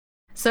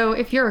So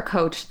if you're a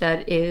coach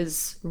that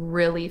is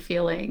really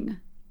feeling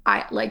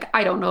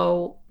I don't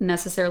know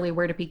necessarily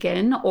where to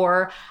begin,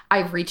 or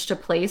I've reached a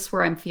place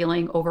where I'm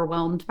feeling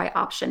overwhelmed by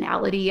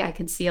optionality. I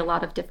can see a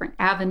lot of different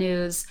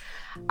avenues.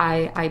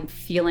 I'm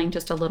feeling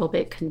just a little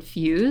bit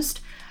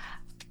confused.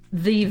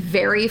 The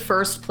very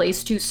first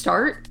place to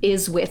start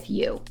is with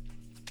you,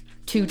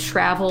 to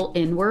travel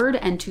inward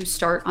and to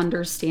start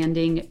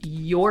understanding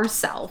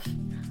yourself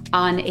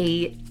on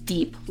a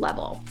deep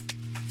level.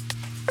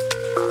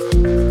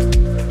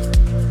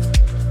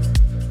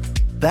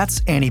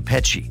 That's Annie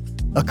Petche,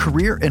 a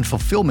career and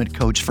fulfillment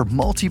coach for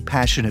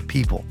multi-passionate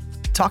people,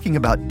 talking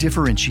about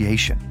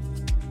differentiation.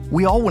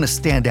 We all want to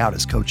stand out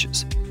as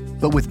coaches,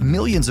 but with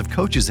millions of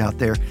coaches out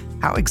there,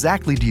 how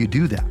exactly do you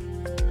do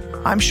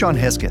that? I'm Sean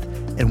Hesketh,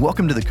 and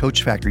welcome to the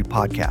Coach Factory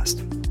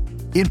podcast.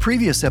 In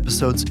previous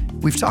episodes,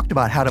 we've talked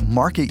about how to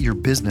market your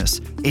business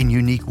in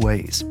unique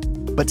ways,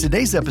 but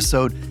today's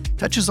episode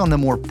touches on the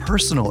more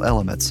personal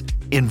elements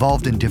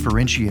involved in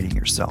differentiating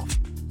yourself.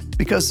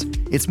 Because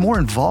it's more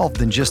involved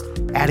than just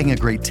adding a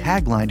great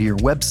tagline to your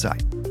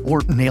website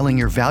or nailing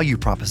your value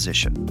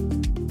proposition.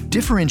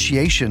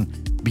 Differentiation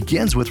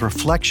begins with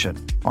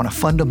reflection on a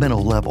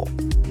fundamental level.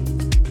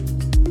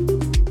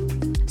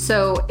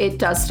 So it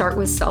does start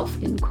with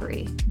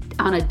self-inquiry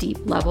on a deep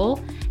level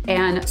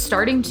and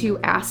starting to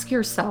ask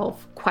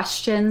yourself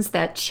questions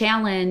that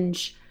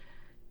challenge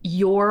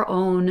your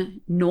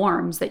own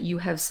norms that you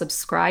have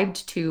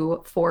subscribed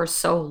to for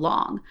so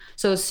long.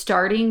 So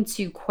starting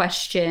to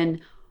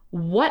question,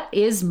 what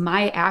is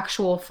my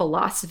actual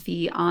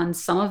philosophy on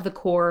some of the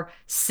core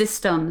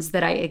systems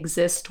that I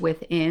exist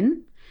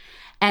within?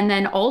 And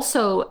then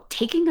also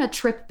taking a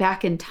trip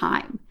back in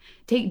time,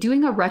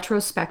 doing a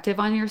retrospective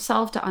on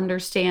yourself to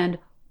understand,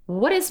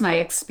 what is my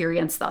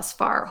experience thus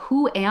far?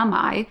 Who am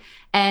I?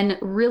 And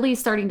really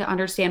starting to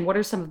understand, what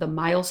are some of the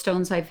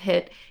milestones I've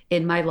hit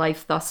in my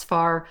life thus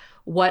far?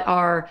 What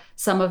are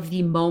some of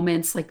the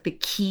moments, like the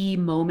key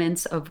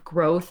moments of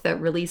growth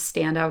that really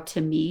stand out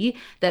to me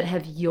that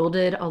have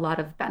yielded a lot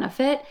of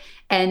benefit?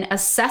 And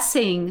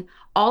assessing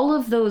all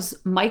of those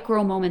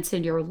micro moments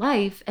in your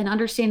life and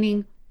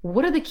understanding,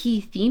 what are the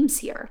key themes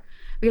here?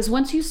 Because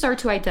once you start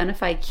to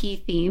identify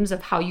key themes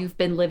of how you've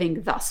been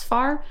living thus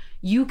far,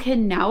 you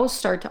can now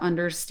start to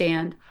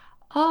understand,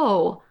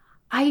 oh,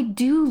 I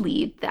do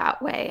lead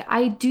that way.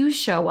 I do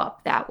show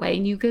up that way.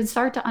 And you can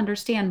start to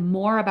understand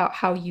more about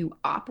how you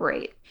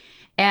operate.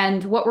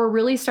 And what we're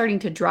really starting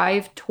to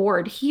drive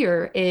toward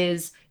here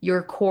is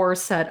your core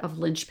set of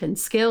linchpin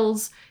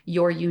skills,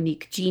 your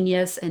unique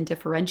genius and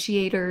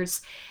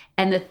differentiators.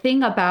 And the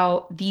thing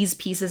about these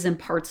pieces and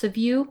parts of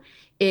you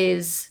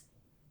is,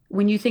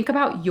 when you think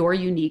about your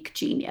unique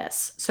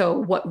genius, so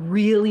what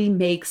really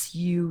makes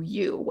you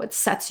you, what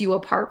sets you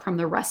apart from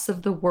the rest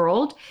of the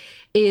world,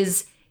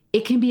 is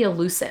it can be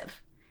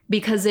elusive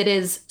because it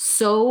is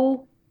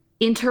so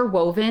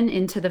interwoven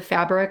into the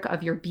fabric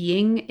of your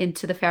being,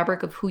 into the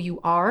fabric of who you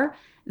are,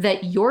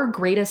 that your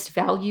greatest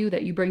value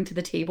that you bring to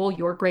the table,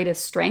 your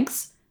greatest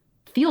strengths,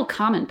 feel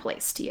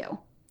commonplace to you.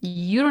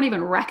 You don't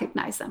even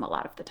recognize them a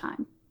lot of the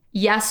time.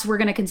 Yes, we're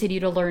going to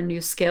continue to learn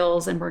new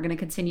skills and we're going to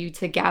continue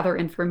to gather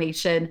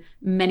information.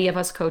 Many of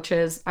us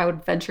coaches, I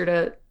would venture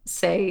to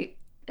say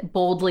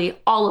boldly,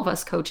 all of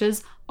us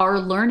coaches are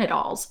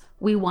learn-it-alls.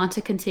 We want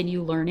to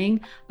continue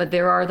learning, but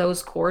there are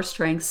those core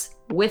strengths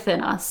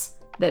within us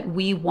that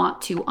we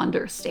want to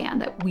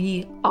understand, that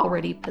we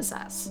already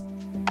possess.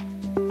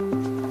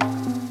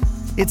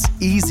 It's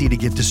easy to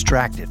get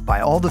distracted by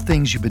all the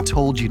things you've been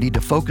told you need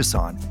to focus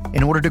on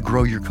in order to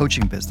grow your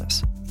coaching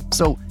business.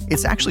 So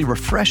it's actually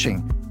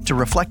refreshing to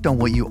reflect on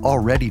what you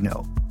already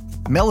know.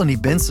 Melanie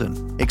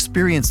Benson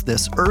experienced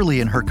this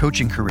early in her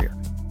coaching career,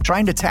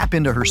 trying to tap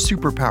into her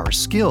superpower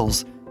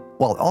skills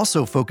while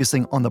also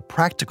focusing on the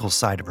practical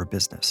side of her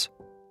business.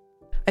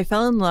 I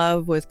fell in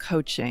love with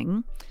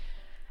coaching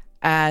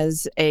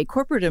as a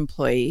corporate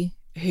employee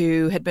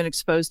who had been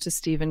exposed to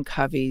Stephen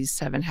Covey's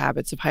 7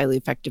 Habits of Highly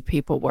Effective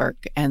People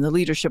work and the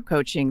leadership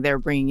coaching they're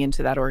bringing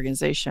into that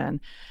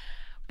organization.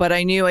 But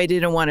I knew I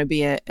didn't want to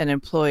be an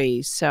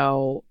employee,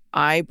 so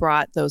I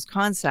brought those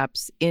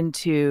concepts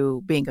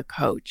into being a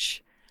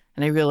coach.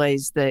 And I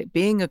realized that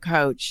being a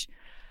coach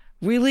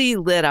really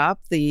lit up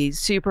the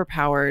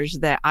superpowers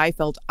that I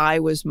felt I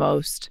was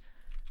most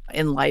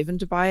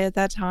enlivened by at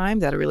that time,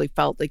 that I really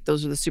felt like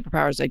those are the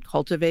superpowers I'd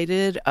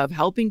cultivated of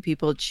helping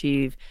people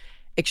achieve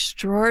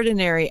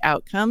extraordinary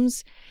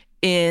outcomes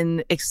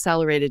in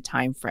accelerated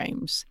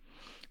timeframes.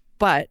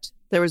 But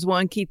there was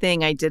one key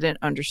thing I didn't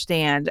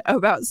understand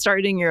about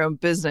starting your own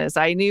business.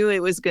 I knew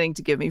it was going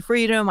to give me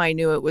freedom. I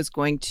knew it was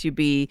going to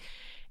be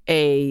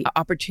an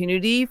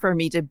opportunity for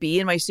me to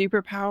be in my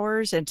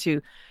superpowers and to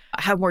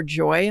have more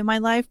joy in my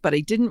life, but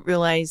I didn't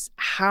realize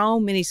how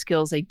many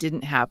skills I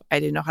didn't have. I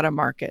didn't know how to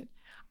market.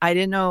 I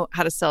didn't know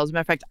how to sell. As a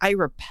matter of fact, I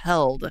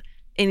repelled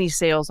any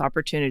sales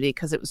opportunity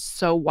because it was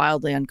so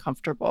wildly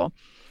uncomfortable.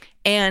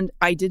 And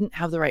I didn't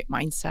have the right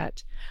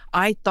mindset.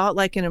 I thought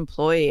like an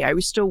employee. I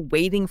was still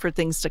waiting for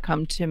things to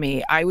come to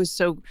me. I was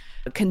so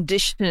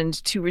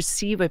conditioned to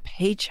receive a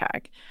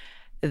paycheck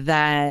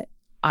that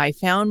I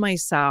found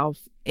myself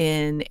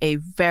in a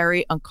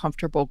very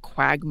uncomfortable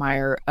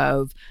quagmire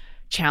of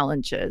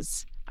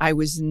challenges. I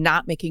was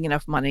not making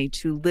enough money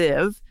to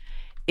live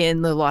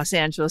in the Los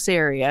Angeles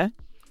area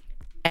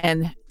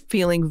and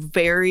feeling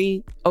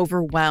very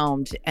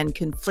overwhelmed and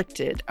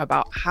conflicted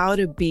about how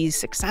to be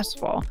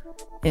successful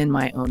in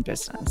my own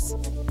business.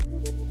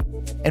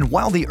 And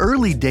while the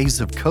early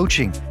days of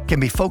coaching can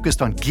be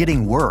focused on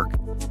getting work,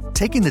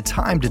 taking the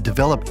time to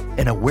develop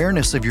an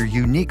awareness of your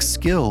unique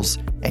skills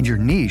and your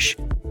niche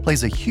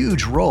plays a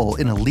huge role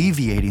in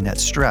alleviating that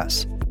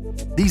stress.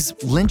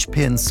 These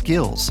linchpin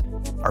skills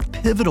are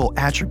pivotal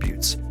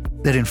attributes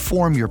that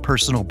inform your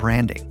personal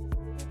branding.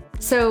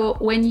 So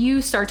when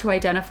you start to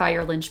identify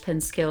your linchpin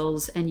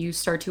skills and you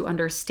start to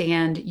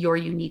understand your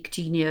unique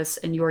genius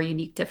and your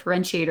unique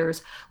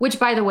differentiators, which,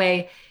 by the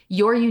way,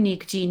 your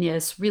unique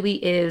genius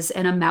really is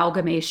an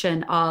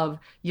amalgamation of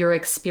your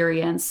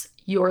experience,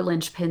 your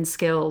linchpin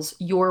skills,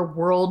 your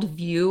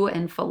worldview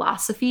and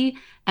philosophy,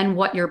 and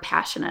what you're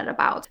passionate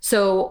about.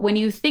 So when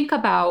you think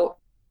about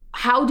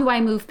how do I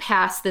move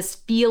past this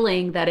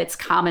feeling that it's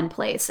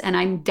commonplace and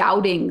I'm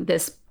doubting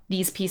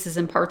these pieces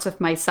and parts of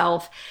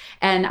myself,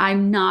 and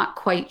I'm not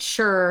quite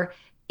sure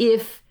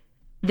if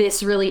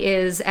this really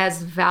is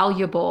as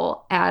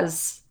valuable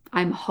as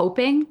I'm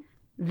hoping,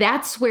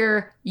 that's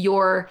where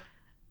your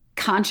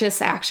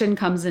conscious action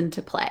comes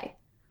into play.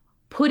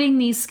 Putting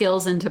these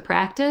skills into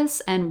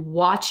practice and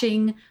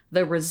watching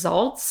the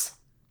results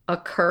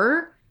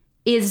occur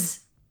is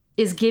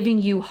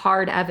giving you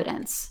hard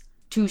evidence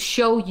to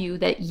show you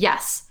that,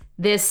 yes,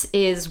 this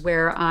is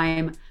where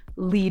I'm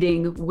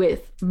leading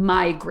with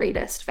my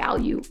greatest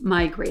value,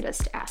 my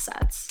greatest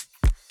assets.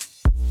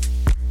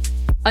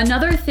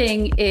 Another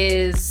thing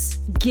is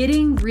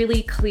getting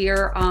really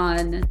clear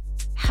on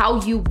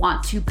how you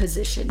want to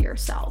position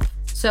yourself.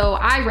 So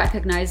I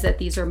recognize that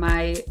these are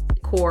my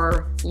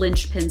core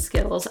linchpin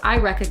skills. I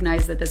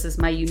recognize that this is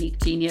my unique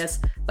genius,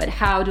 but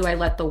how do I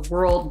let the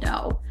world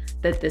know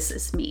that this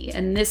is me?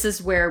 And this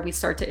is where we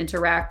start to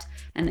interact,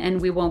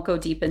 and we won't go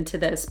deep into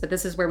this, but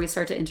this is where we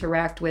start to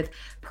interact with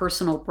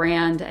personal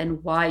brand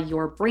and why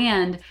your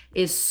brand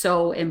is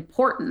so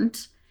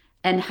important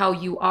and how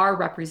you are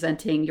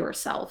representing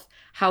yourself,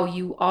 how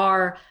you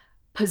are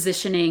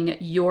positioning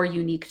your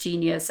unique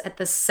genius at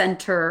the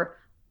center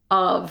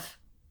of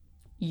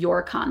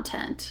your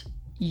content,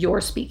 your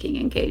speaking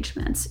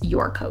engagements,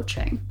 your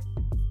coaching.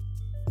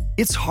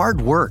 It's hard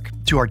work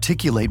to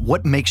articulate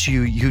what makes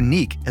you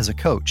unique as a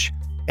coach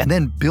and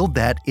then build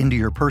that into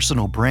your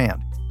personal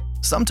brand.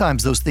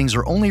 Sometimes those things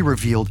are only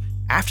revealed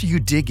after you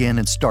dig in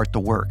and start the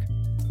work.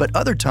 But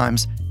other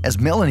times, as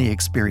Melanie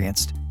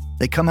experienced,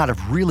 they come out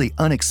of really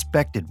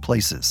unexpected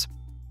places.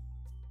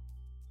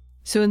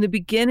 So in the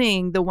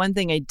beginning, the one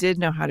thing I did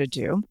know how to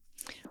do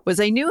was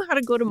I knew how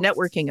to go to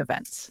networking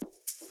events.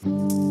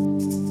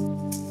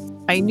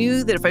 I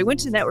knew that if I went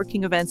to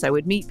networking events, I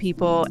would meet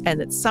people and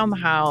that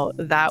somehow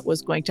that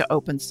was going to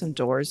open some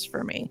doors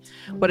for me.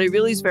 What I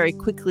realized very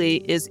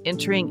quickly is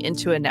entering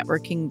into a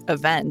networking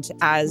event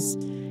as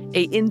an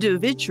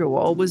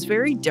individual was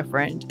very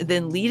different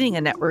than leading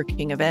a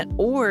networking event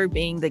or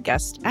being the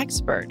guest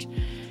expert.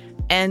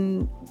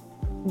 And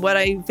what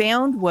I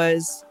found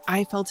was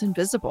I felt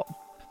invisible.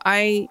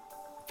 I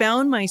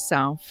found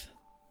myself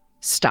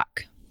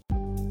stuck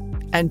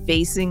and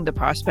facing the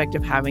prospect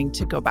of having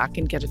to go back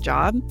and get a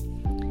job.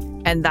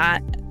 And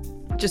that,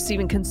 just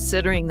even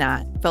considering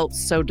that, felt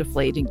so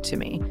deflating to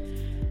me.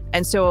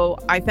 And so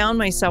I found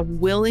myself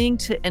willing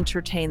to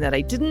entertain that.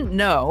 I didn't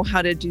know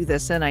how to do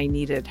this and I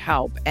needed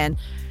help. And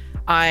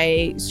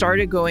I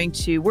started going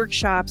to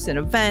workshops and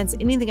events,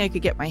 anything I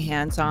could get my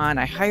hands on.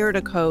 I hired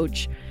a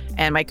coach,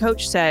 and my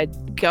coach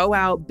said, go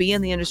out, be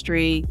in the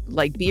industry,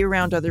 like be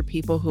around other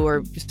people who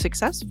are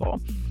successful.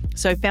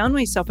 So I found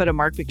myself at a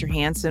Mark Victor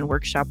Hansen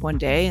workshop one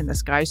day, and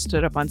this guy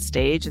stood up on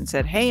stage and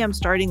said, hey, I'm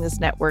starting this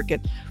network. It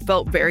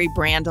felt very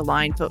brand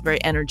aligned, felt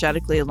very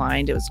energetically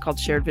aligned. It was called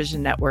Shared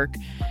Vision Network.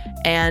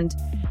 And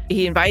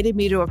he invited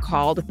me to a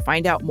call to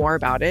find out more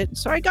about it.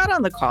 So I got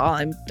on the call.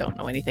 I don't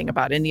know anything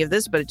about any of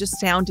this, but it just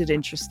sounded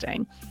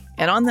interesting.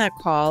 And on that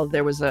call,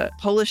 there was a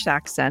Polish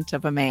accent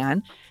of a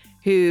man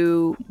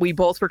who we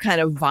both were kind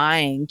of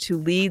vying to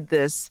lead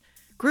this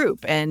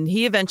group. And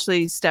he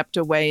eventually stepped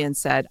away and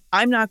said,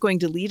 I'm not going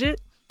to lead it,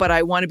 but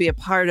I want to be a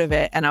part of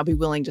it and I'll be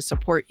willing to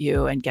support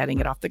you in getting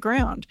it off the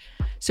ground.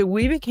 So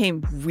we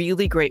became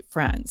really great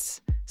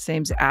friends. His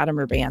name's Adam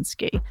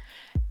Urbanski.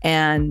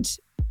 And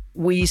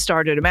we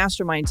started a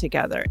mastermind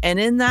together.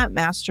 And in that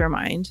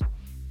mastermind,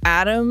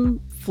 Adam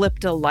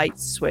flipped a light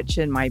switch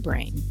in my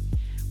brain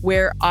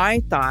where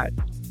I thought,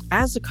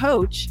 as a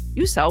coach,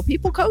 you sell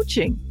people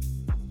coaching.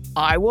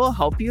 I will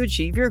help you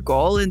achieve your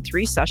goal in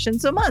 3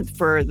 sessions a month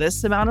for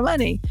this amount of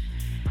money.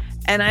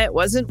 And it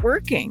wasn't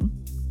working.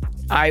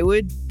 I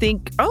would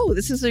think, oh,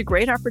 this is a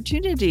great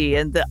opportunity.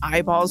 And the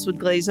eyeballs would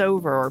glaze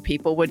over or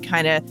people would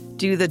kind of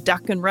do the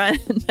duck and run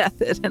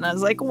method. And I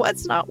was like,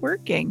 what's not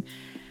working?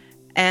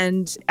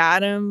 And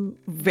Adam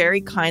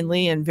very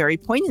kindly and very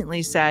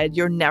poignantly said,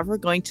 you're never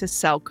going to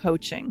sell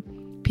coaching.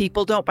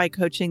 People don't buy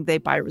coaching, they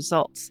buy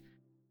results.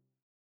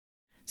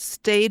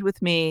 stayed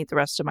with me the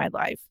rest of my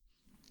life.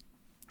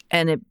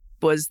 And it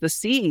was the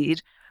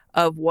seed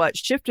of what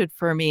shifted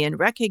for me in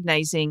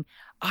recognizing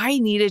I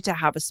needed to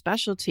have a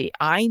specialty.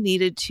 I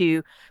needed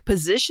to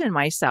position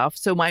myself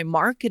so my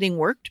marketing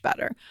worked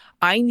better.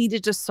 I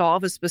needed to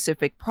solve a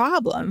specific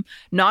problem,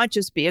 not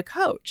just be a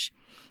coach.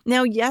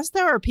 Now, yes,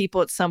 there are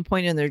people at some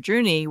point in their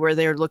journey where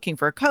they're looking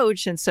for a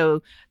coach. And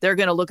so they're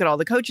going to look at all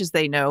the coaches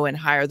they know and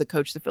hire the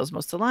coach that feels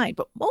most aligned.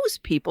 But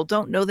most people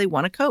don't know they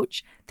want a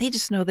coach. They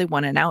just know they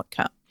want an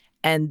outcome.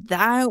 And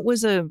that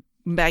was a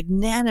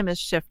magnanimous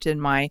shift in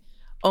my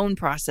own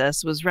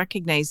process, was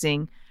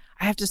recognizing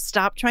I have to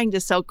stop trying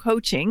to sell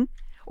coaching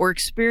or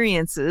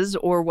experiences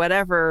or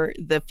whatever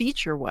the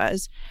feature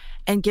was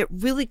and get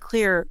really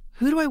clear,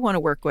 who do I want to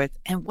work with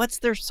and what's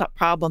their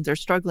problem they're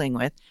struggling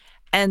with?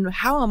 And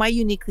how am I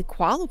uniquely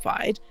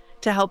qualified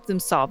to help them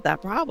solve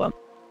that problem?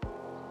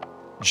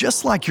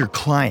 Just like your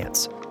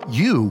clients,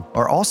 you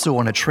are also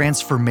on a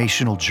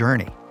transformational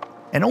journey.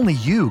 And only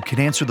you can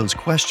answer those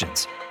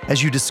questions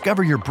as you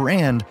discover your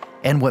brand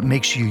and what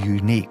makes you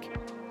unique.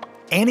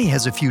 Annie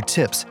has a few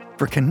tips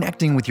for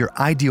connecting with your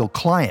ideal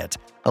client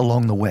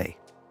along the way.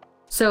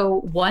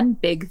 So one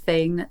big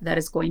thing that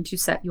is going to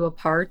set you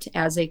apart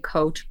as a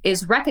coach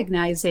is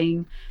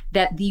recognizing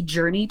that the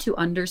journey to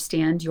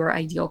understand your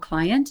ideal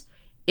client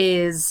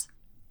is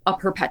a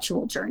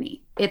perpetual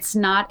journey. It's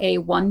not a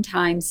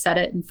one-time set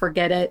it and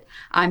forget it.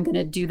 I'm going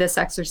to do this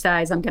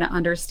exercise. I'm going to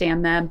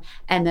understand them.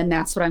 And then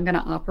that's what I'm going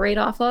to operate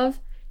off of.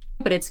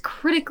 But it's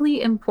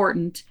critically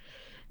important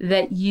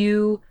that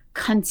you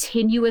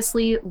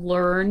continuously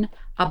learn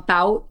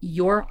about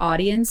your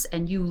audience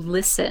and you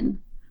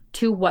listen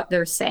to what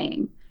they're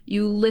saying.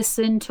 You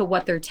listen to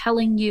what they're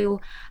telling you,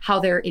 how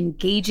they're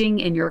engaging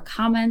in your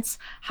comments,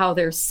 how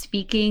they're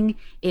speaking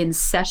in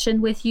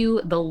session with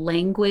you, the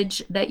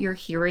language that you're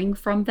hearing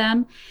from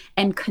them,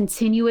 and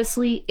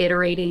continuously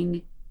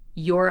iterating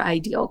your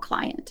ideal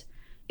client.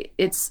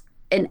 It's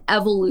an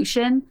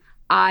evolution.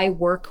 I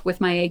work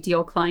with my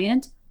ideal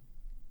client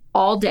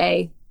all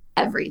day,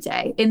 every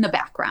day in the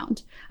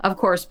background. Of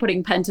course,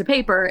 putting pen to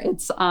paper,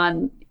 it's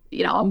on,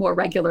 a more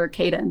regular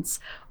cadence,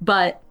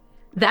 but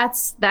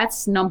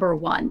that's number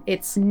one.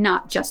 It's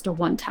not just a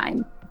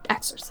one-time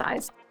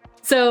exercise.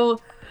 So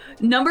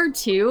number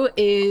two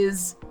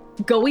is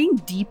going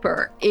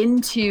deeper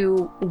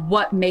into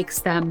what makes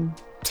them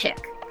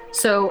tick.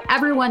 So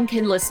everyone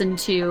can listen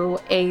to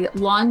a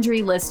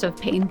laundry list of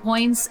pain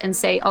points and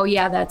say, oh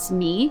yeah, that's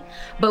me.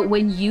 But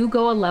when you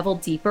go a level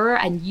deeper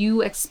and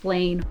you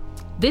explain,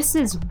 this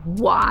is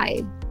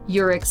why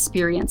you're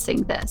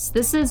experiencing this.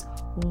 This is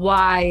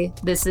why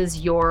this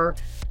is your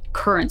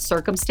current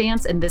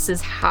circumstance and this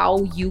is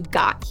how you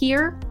got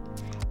here.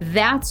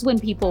 That's when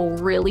people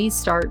really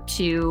start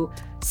to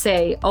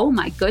say, oh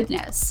my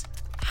goodness,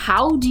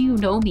 how do you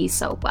know me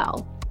so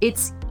well?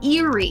 It's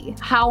eerie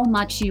how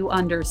much you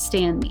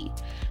understand me.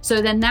 So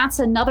then that's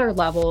another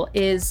level,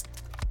 is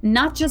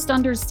not just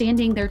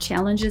understanding their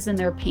challenges and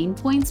their pain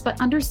points, but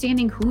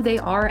understanding who they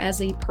are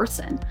as a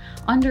person,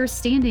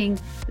 understanding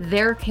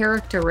their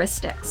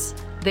characteristics,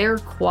 their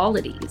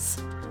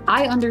qualities.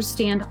 I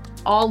understand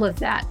all of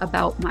that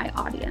about my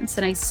audience,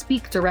 and I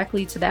speak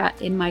directly to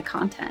that in my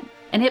content,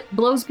 and it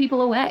blows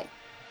people away.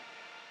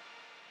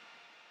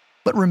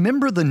 But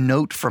remember the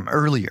note from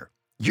earlier.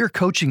 Your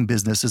coaching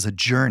business is a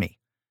journey.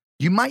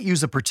 You might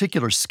use a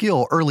particular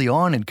skill early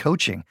on in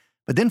coaching,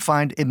 but then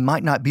find it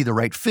might not be the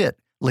right fit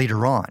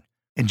later on.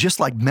 And just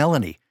like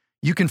Melanie,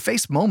 you can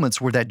face moments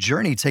where that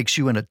journey takes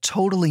you in a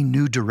totally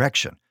new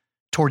direction,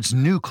 towards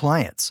new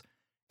clients.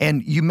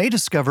 And you may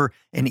discover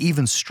an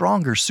even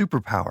stronger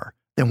superpower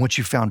than what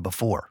you found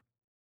before.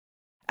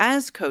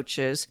 As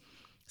coaches,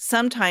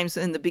 sometimes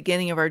in the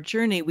beginning of our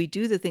journey, we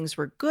do the things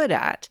we're good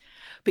at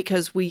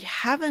because we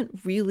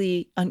haven't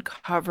really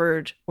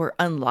uncovered or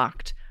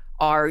unlocked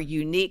our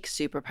unique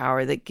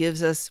superpower that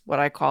gives us what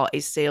I call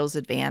a sales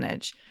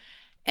advantage.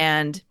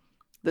 And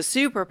the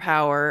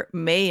superpower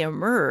may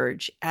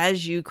emerge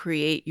as you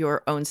create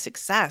your own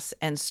success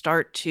and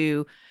start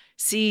to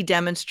see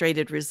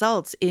demonstrated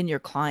results in your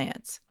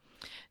clients.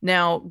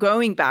 Now,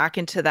 going back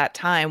into that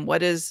time,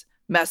 what is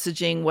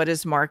messaging, what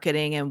is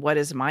marketing, and what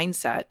is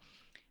mindset?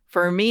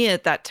 For me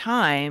at that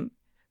time,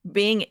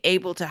 being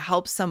able to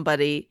help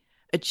somebody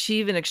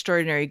achieve an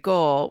extraordinary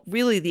goal,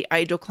 really the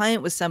ideal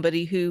client was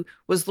somebody who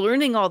was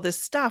learning all this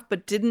stuff,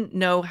 but didn't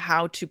know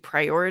how to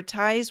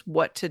prioritize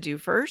what to do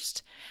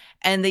first.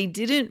 And they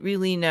didn't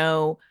really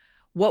know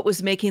what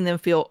was making them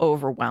feel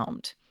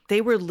overwhelmed.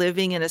 They were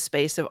living in a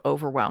space of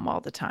overwhelm all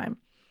the time.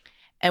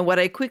 And what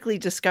I quickly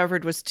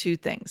discovered was two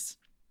things.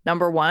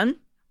 Number one,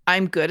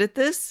 I'm good at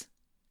this,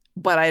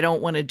 but I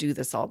don't want to do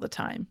this all the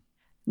time.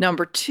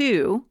 Number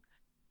two,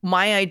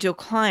 my ideal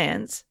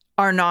clients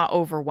are not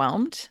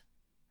overwhelmed.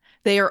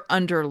 They are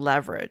under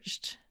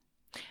leveraged.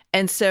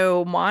 And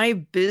so my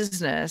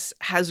business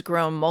has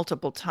grown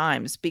multiple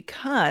times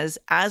because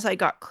as I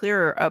got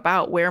clearer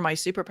about where my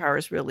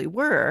superpowers really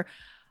were,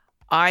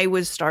 I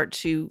would start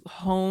to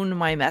hone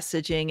my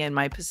messaging and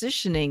my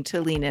positioning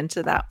to lean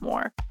into that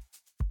more.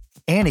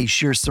 Annie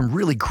shares some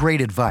really great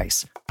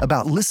advice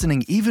about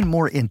listening even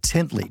more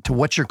intently to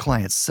what your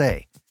clients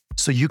say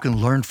so you can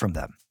learn from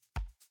them.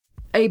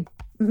 A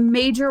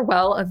major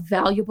well of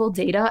valuable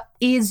data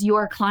is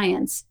your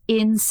clients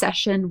in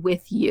session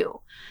with you.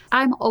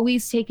 I'm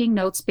always taking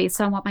notes based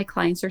on what my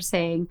clients are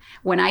saying.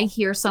 When I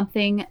hear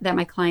something that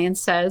my client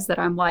says that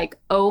I'm like,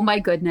 oh my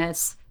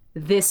goodness,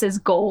 this is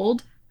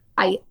gold,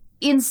 I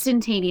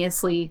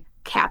instantaneously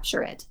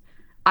capture it.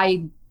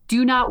 I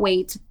do not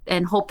wait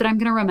and hope that I'm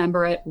going to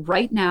remember it.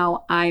 Right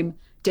now, I'm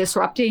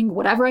disrupting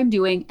whatever I'm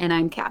doing and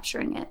I'm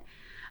capturing it.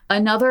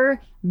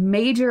 Another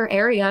major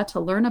area to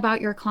learn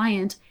about your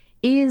client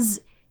is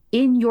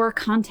in your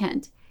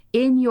content,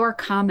 in your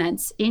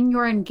comments, in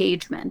your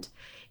engagement.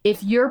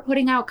 If you're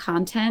putting out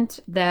content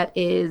that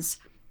is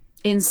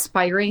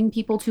inspiring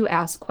people to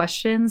ask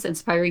questions,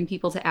 inspiring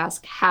people to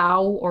ask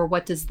how or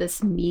what does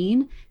this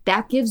mean,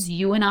 that gives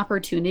you an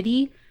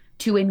opportunity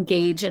to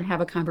engage and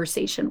have a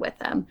conversation with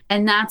them.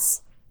 And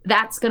that's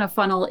going to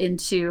funnel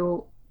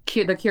into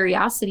the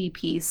curiosity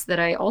piece that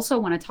I also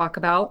want to talk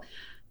about.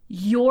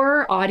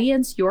 Your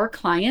audience, your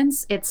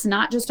clients, it's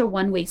not just a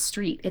one-way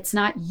street. It's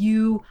not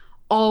you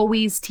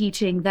always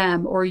teaching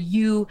them or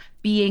you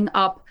being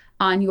up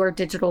on your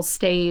digital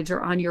stage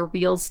or on your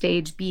real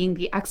stage being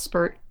the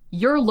expert.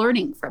 You're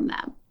learning from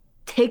them.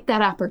 Take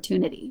that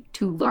opportunity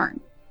to learn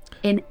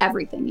in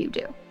everything you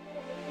do.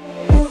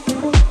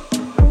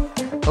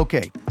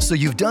 Okay, so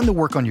you've done the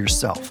work on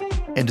yourself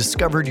and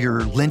discovered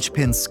your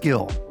linchpin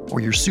skill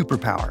or your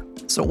superpower.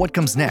 So what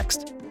comes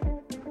next?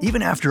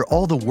 Even after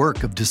all the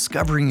work of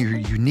discovering your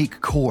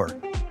unique core,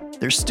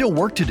 there's still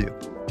work to do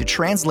to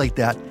translate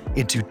that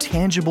into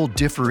tangible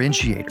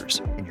differentiators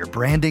in your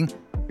branding,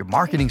 your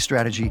marketing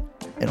strategy,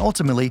 and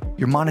ultimately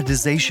your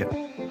monetization.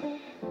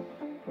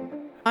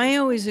 I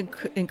always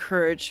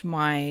encourage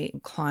my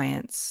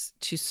clients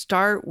to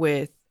start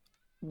with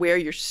where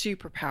your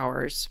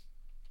superpowers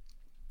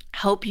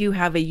help you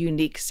have a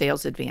unique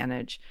sales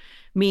advantage,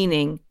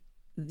 meaning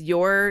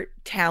your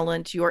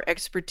talent, your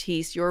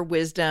expertise, your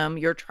wisdom,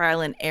 your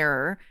trial and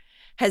error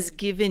has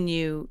given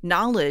you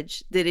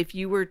knowledge that if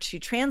you were to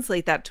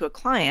translate that to a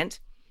client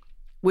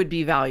would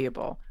be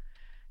valuable.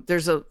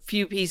 There's a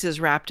few pieces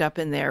wrapped up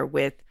in there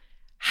with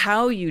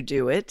how you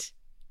do it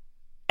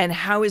and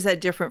how is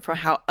that different from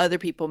how other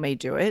people may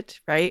do it,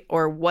 right?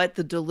 Or what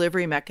the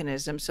delivery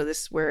mechanism. So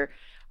this is where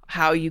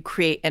how you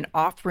create an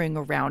offering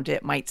around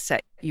it might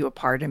set you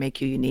apart and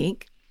make you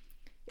unique.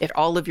 If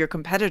all of your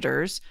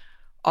competitors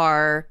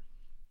are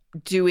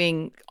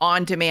doing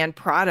on-demand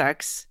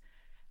products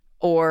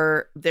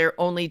or they're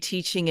only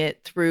teaching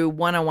it through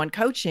one-on-one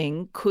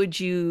coaching, could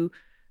you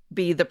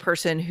be the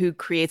person who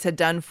creates a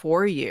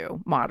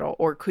done-for-you model?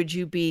 Or could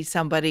you be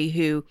somebody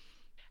who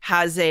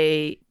has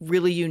a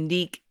really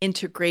unique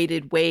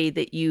integrated way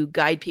that you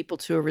guide people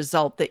to a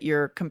result that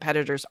your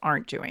competitors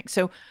aren't doing?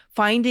 So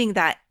finding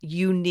that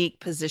unique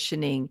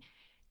positioning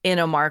in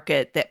a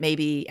market that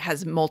maybe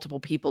has multiple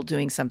people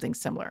doing something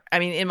similar. I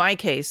mean, in my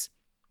case,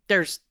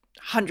 there's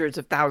hundreds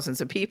of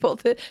thousands of people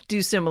that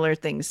do similar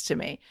things to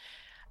me.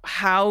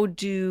 How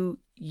do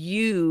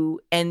you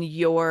and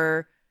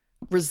your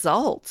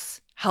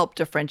results help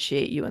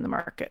differentiate you in the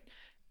market?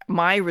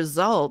 My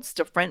results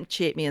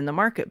differentiate me in the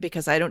market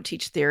because I don't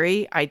teach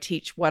theory. I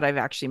teach what I've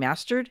actually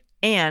mastered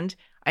and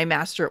I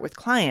master it with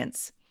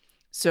clients.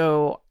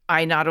 So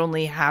I not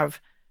only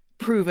have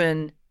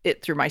proven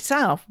it through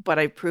myself, but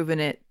I've proven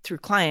it through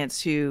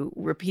clients who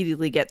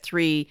repeatedly get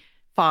 3,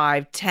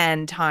 5,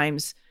 10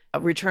 times a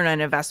return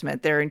on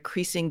investment. They're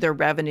increasing their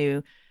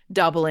revenue,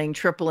 doubling,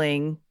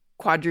 tripling,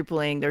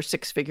 quadrupling their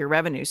 6-figure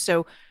revenue.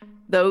 So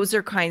those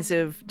are kinds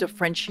of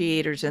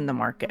differentiators in the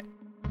market.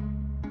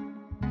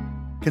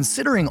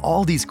 Considering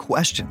all these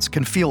questions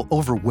can feel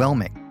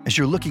overwhelming as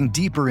you're looking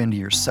deeper into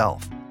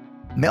yourself.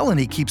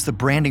 Melanie keeps the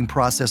branding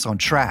process on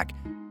track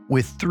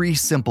with 3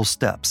 simple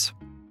steps.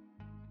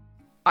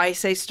 I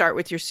say start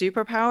with your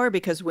superpower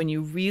because when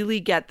you really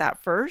get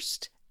that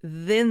first,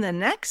 then the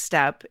next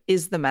step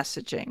is the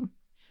messaging.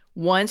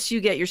 Once you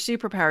get your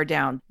superpower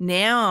down,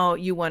 now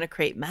you want to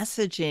create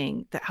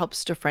messaging that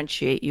helps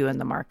differentiate you in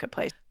the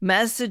marketplace.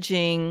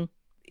 Messaging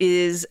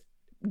is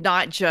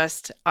not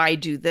just, I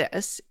do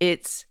this,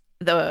 it's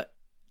the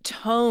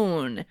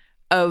tone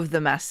of the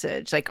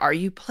message. Like, are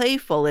you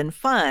playful and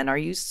fun? Are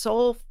you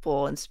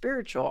soulful and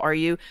spiritual? Are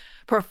you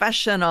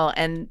professional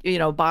and,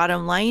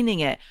 bottom lining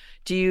it?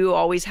 Do you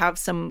always have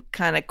some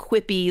kind of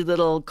quippy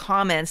little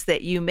comments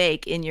that you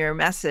make in your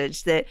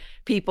message that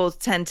people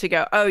tend to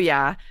go, oh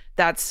yeah,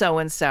 that's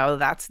so-and-so,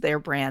 that's their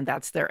brand,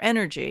 that's their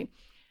energy?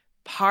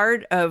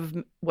 Part of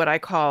what I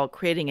call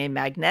creating a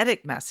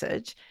magnetic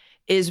message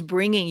is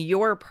bringing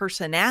your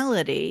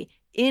personality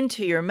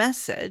into your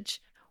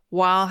message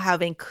while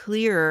having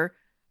clear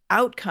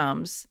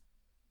outcomes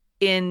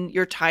in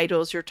your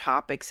titles, your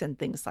topics, and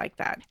things like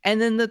that.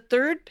 And then the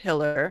third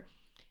pillar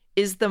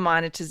is the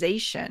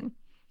monetization.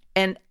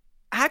 And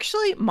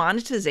actually,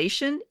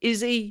 monetization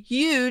is a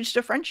huge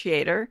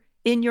differentiator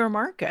in your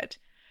market.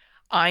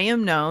 I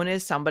am known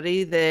as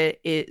somebody that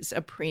is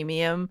a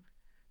premium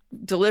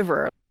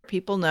deliverer.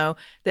 People know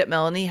that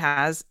Melanie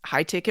has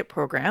high ticket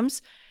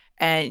programs,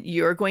 and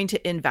you're going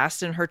to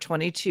invest in her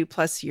 22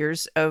 plus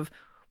years of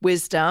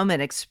wisdom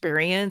and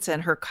experience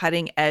and her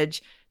cutting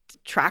edge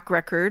track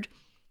record.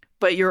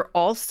 But you're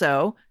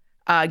also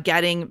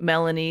getting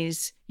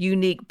Melanie's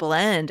unique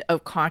blend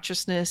of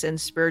consciousness and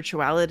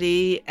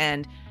spirituality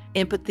and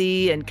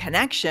empathy and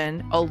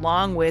connection,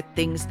 along with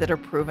things that are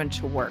proven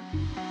to work.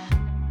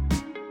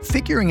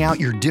 Figuring out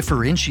your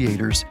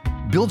differentiators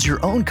builds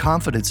your own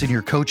confidence in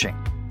your coaching,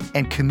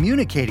 and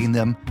communicating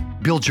them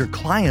builds your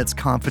client's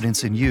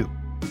confidence in you.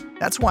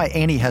 That's why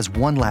Annie has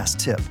one last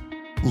tip.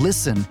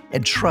 Listen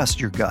and trust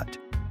your gut.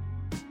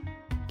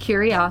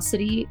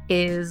 Curiosity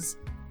is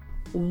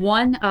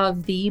one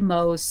of the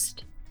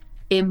most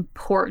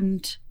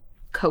important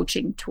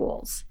coaching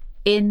tools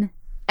in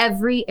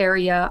every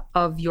area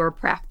of your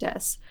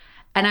practice.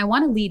 And I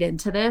want to lead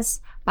into this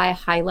by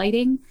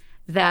highlighting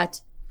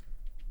that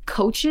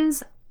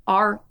coaches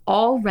are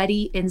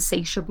already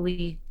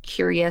insatiably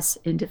curious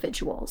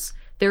individuals.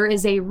 There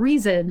is a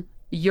reason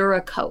you're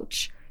a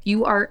coach.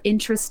 You are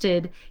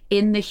interested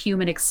in the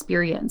human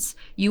experience.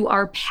 You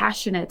are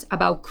passionate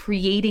about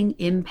creating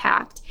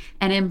impact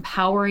and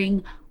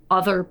empowering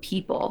other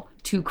people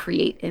to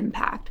create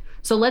impact.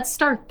 So let's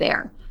start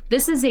there.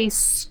 This is a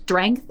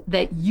strength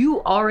that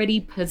you already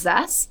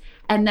possess,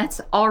 and that's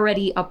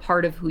already a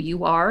part of who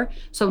you are.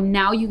 So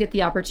now you get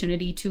the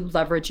opportunity to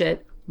leverage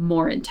it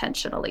more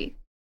intentionally.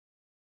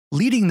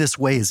 Leading this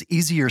way is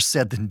easier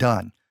said than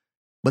done,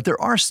 but there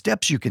are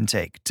steps you can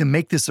take to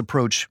make this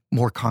approach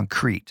more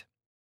concrete.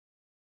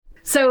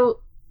 So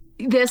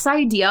this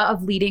idea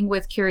of leading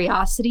with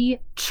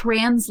curiosity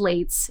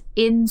translates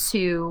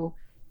into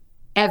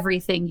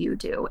everything you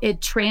do.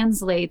 It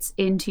translates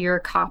into your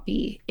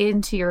copy,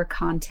 into your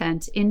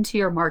content, into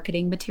your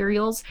marketing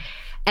materials.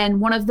 And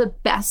one of the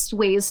best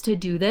ways to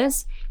do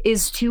this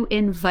is to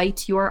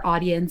invite your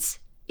audience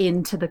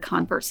into the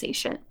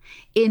conversation.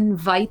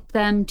 Invite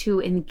them to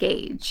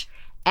engage.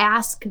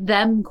 Ask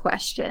them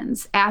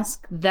questions.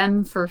 Ask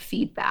them for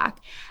feedback.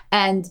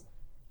 And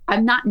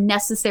I'm not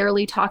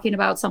necessarily talking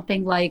about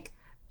something like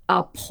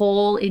a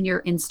poll in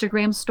your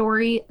Instagram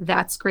story.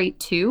 That's great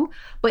too.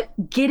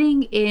 But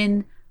getting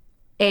in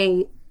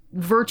a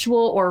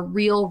virtual or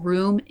real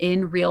room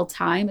in real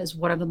time is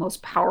one of the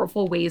most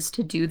powerful ways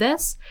to do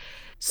this.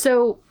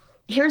 So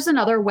here's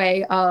another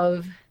way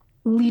of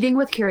leading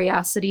with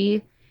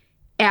curiosity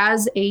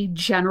as a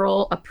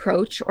general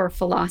approach or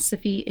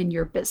philosophy in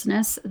your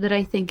business that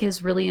I think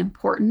is really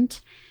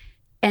important.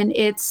 And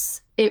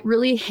it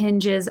really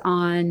hinges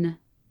on,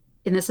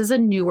 and this is a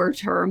newer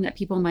term that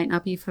people might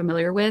not be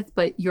familiar with,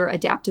 but your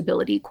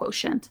adaptability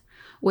quotient,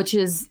 which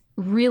is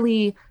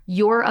really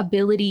your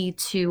ability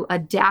to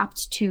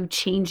adapt to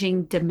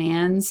changing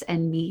demands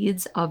and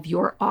needs of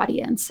your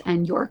audience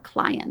and your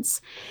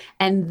clients.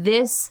 And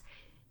this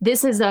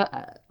is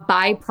a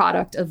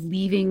byproduct of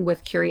leading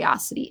with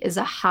curiosity, is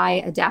a high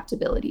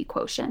adaptability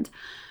quotient.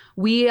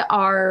 We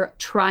are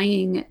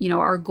trying,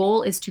 our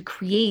goal is to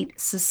create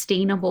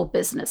sustainable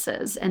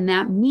businesses. And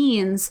that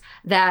means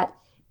that,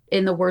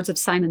 in the words of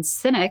Simon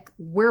Sinek,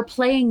 we're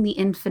playing the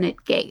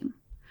infinite game.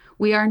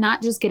 We are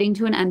not just getting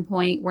to an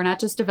endpoint. We're not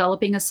just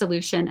developing a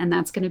solution, and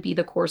that's going to be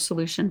the core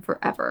solution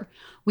forever.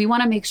 We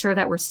want to make sure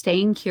that we're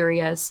staying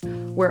curious.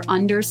 We're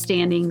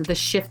understanding the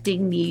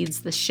shifting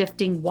needs, the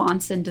shifting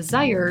wants and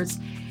desires,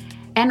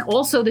 and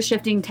also the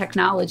shifting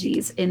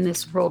technologies in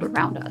this world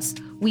around us.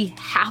 We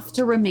have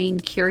to remain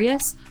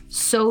curious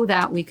so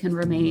that we can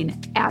remain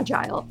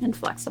agile and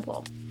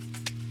flexible.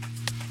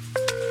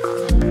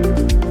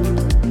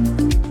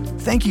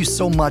 Thank you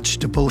so much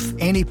to both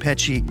Annie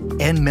Petche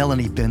and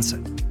Melanie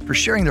Benson for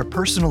sharing their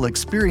personal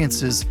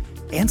experiences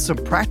and some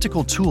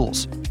practical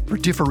tools for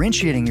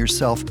differentiating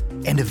yourself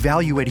and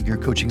evaluating your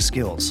coaching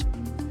skills.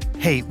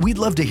 Hey, we'd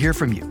love to hear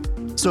from you.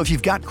 So if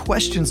you've got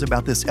questions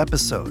about this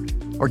episode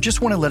or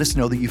just want to let us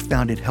know that you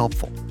found it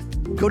helpful,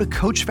 go to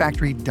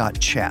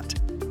coachfactory.chat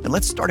and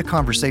let's start a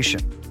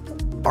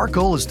conversation. Our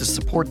goal is to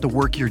support the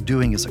work you're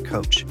doing as a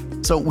coach,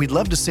 so we'd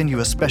love to send you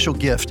a special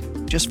gift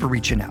just for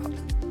reaching out.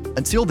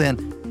 Until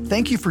then,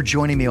 thank you for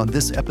joining me on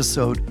this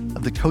episode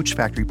of the Coach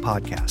Factory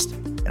podcast.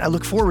 And I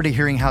look forward to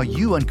hearing how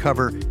you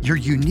uncover your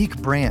unique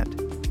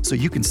brand so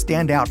you can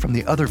stand out from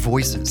the other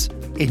voices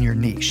in your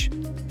niche.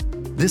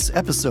 This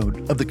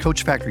episode of the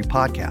Coach Factory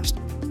podcast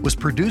was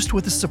produced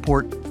with the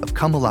support of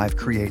Come Alive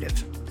Creative.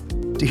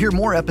 To hear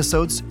more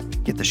episodes,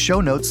 get the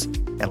show notes,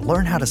 and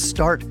learn how to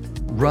start,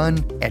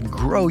 run, and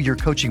grow your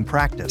coaching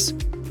practice,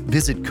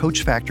 visit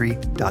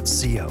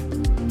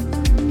coachfactory.co.